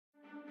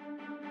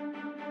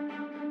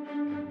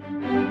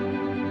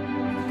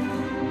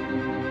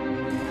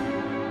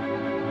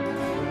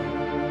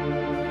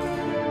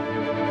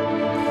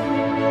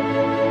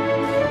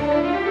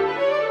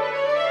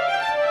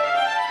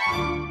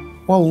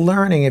Well,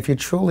 learning, if you're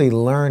truly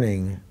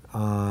learning,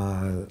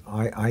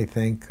 I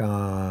think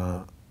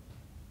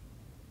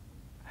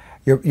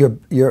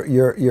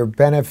you're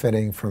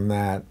benefiting from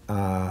that.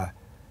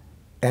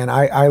 And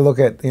I look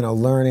at,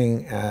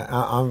 learning.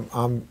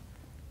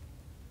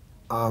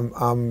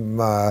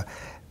 I'm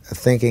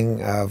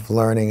thinking of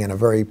learning in a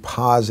very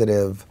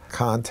positive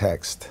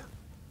context.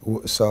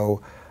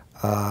 So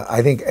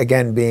I think,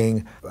 again,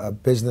 being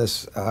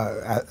business,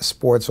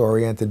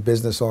 sports-oriented,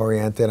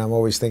 business-oriented, I'm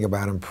always thinking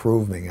about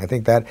improving. I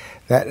think that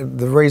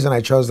the reason I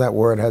chose that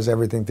word has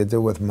everything to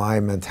do with my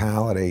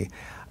mentality,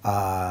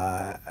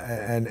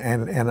 and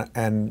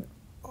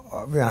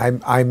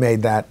I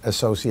made that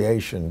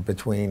association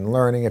between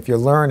learning. If you're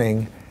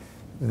learning,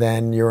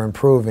 then you're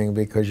improving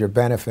because you're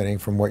benefiting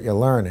from what you're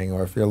learning.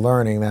 Or if you're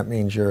learning, that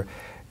means you're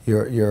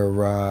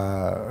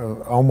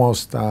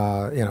almost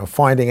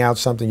finding out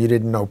something you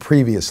didn't know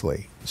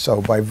previously.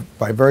 So by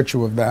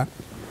virtue of that,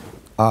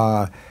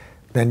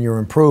 then you're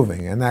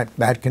improving, and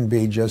that can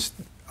be just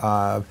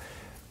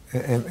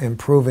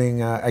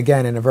improving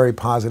again in a very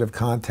positive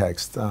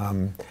context.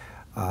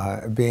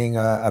 Being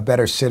a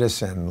better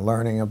citizen,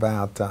 learning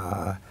about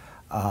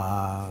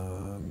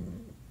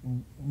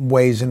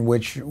ways in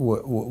which you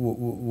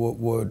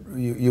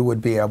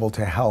would be able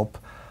to help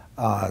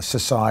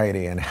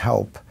society and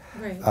help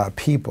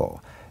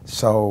people.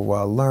 So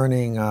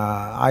learning,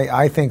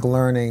 I think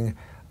learning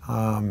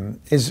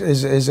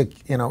is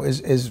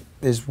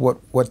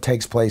what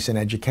takes place in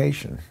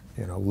education.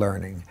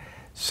 Learning.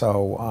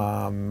 So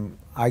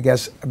I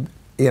guess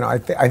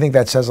I think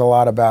that says a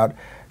lot about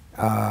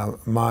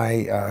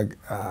my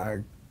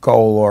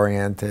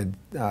goal-oriented,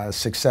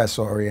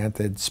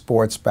 success-oriented,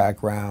 sports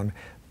background,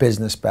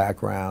 business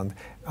background,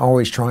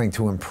 always trying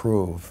to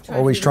improve,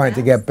 always trying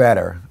to get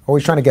better,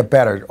 always trying to get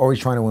better, always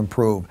trying to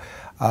improve.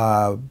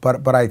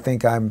 But I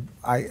think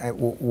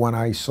when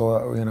I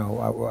saw,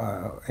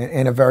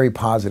 in a very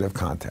positive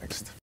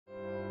context.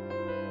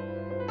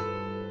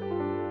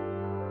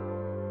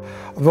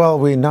 Well,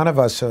 none of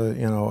us, are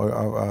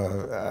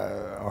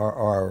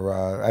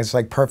it's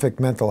like perfect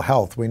mental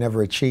health. We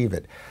never achieve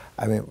it.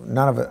 I mean,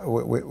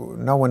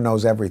 no one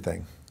knows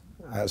everything,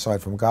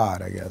 aside from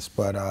God, I guess.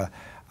 But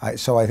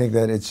so I think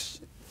that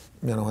it's,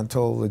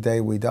 until the day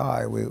we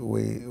die,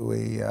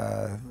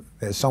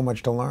 there's so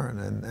much to learn,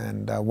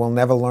 and we'll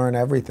never learn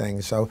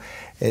everything. So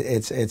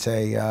it's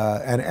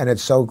and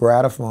it's so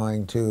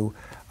gratifying to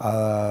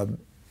learn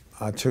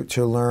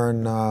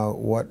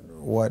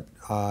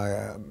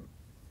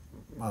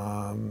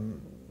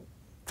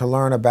to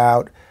learn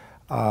about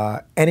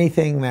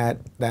anything that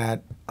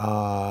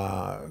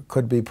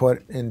could be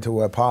put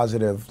into a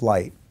positive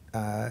light,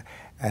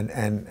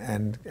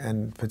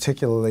 and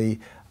particularly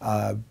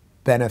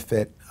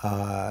benefit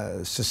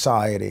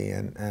society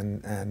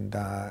and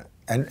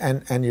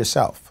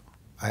yourself.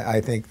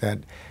 I think that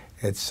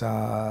it's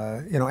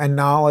and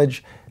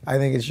knowledge. I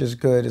think it's just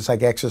good. It's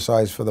like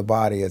exercise for the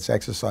body. It's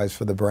exercise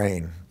for the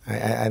brain.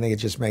 I think it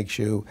just makes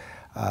you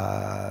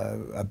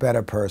a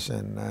better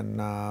person, and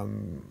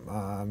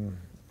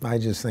I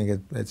just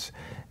think it's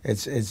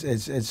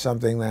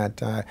something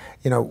that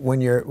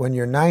when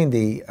you're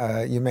 90,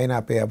 you may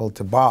not be able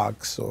to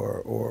box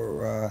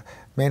or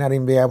may not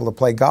even be able to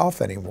play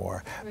golf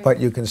anymore, but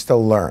you can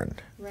still learn.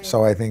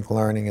 So I think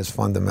learning is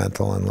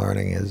fundamental, and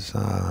learning is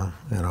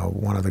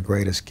one of the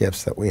greatest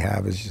gifts that we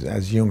have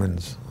as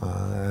humans,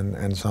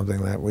 and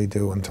something that we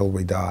do until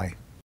we die.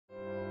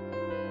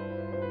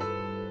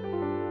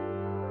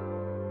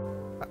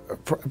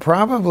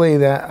 Probably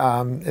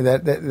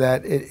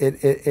that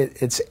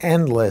it's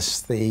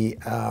endless, the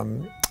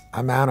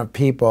amount of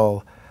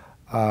people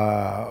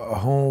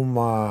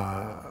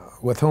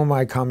with whom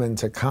I come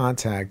into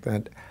contact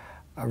that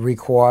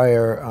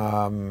require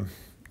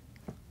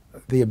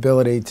the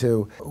ability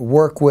to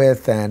work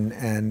with, and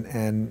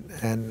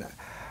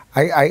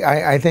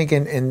I think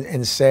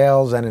in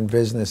sales and in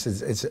business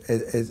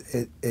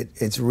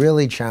it's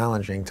really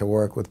challenging to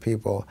work with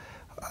people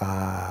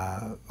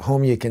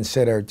whom you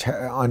consider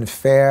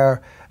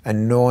unfair,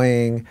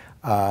 annoying,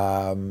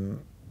 a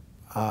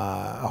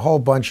whole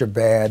bunch of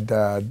bad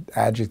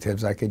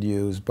adjectives I could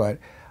use, but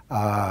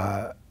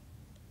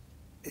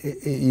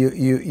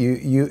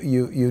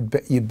you'd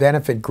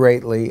benefit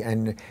greatly,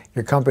 and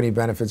your company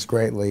benefits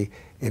greatly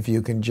if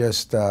you can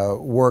just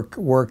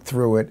work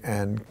through it.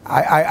 And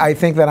I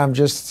think that I'm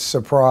just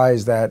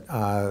surprised that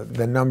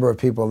the number of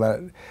people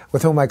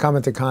with whom I come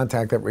into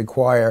contact that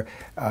require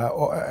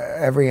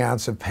every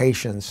ounce of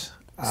patience.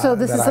 So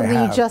this is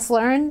something you just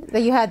learned,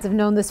 that you had to have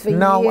known this for years?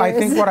 No, I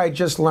think what I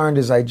just learned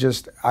is I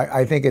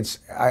think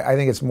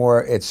it's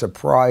more, it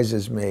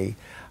surprises me.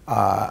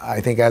 I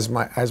think as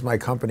my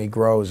company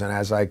grows and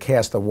as I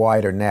cast a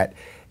wider net,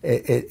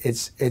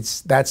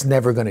 that's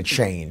never going to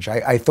change.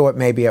 I thought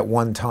maybe at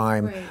one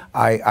time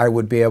I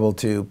would be able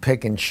to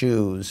pick and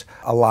choose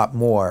a lot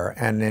more,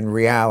 and in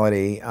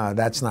reality,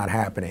 that's not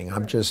happening.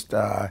 I'm just,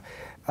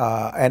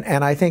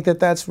 and I think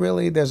that's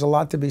really, there's a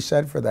lot to be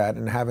said for that,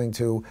 and having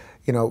to,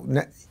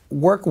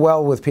 work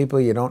well with people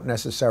you don't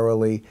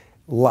necessarily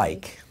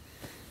like.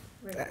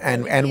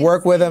 and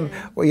work with them.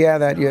 Well, yeah,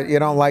 that you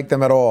don't like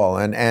them at all,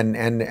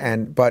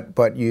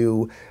 but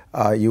you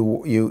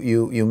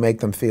make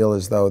them feel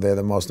as though they're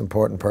the most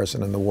important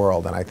person in the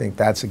world, and I think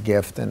that's a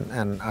gift.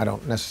 And I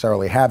don't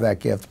necessarily have that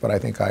gift, but I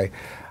think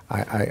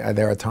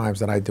there are times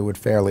that I do it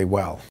fairly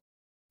well.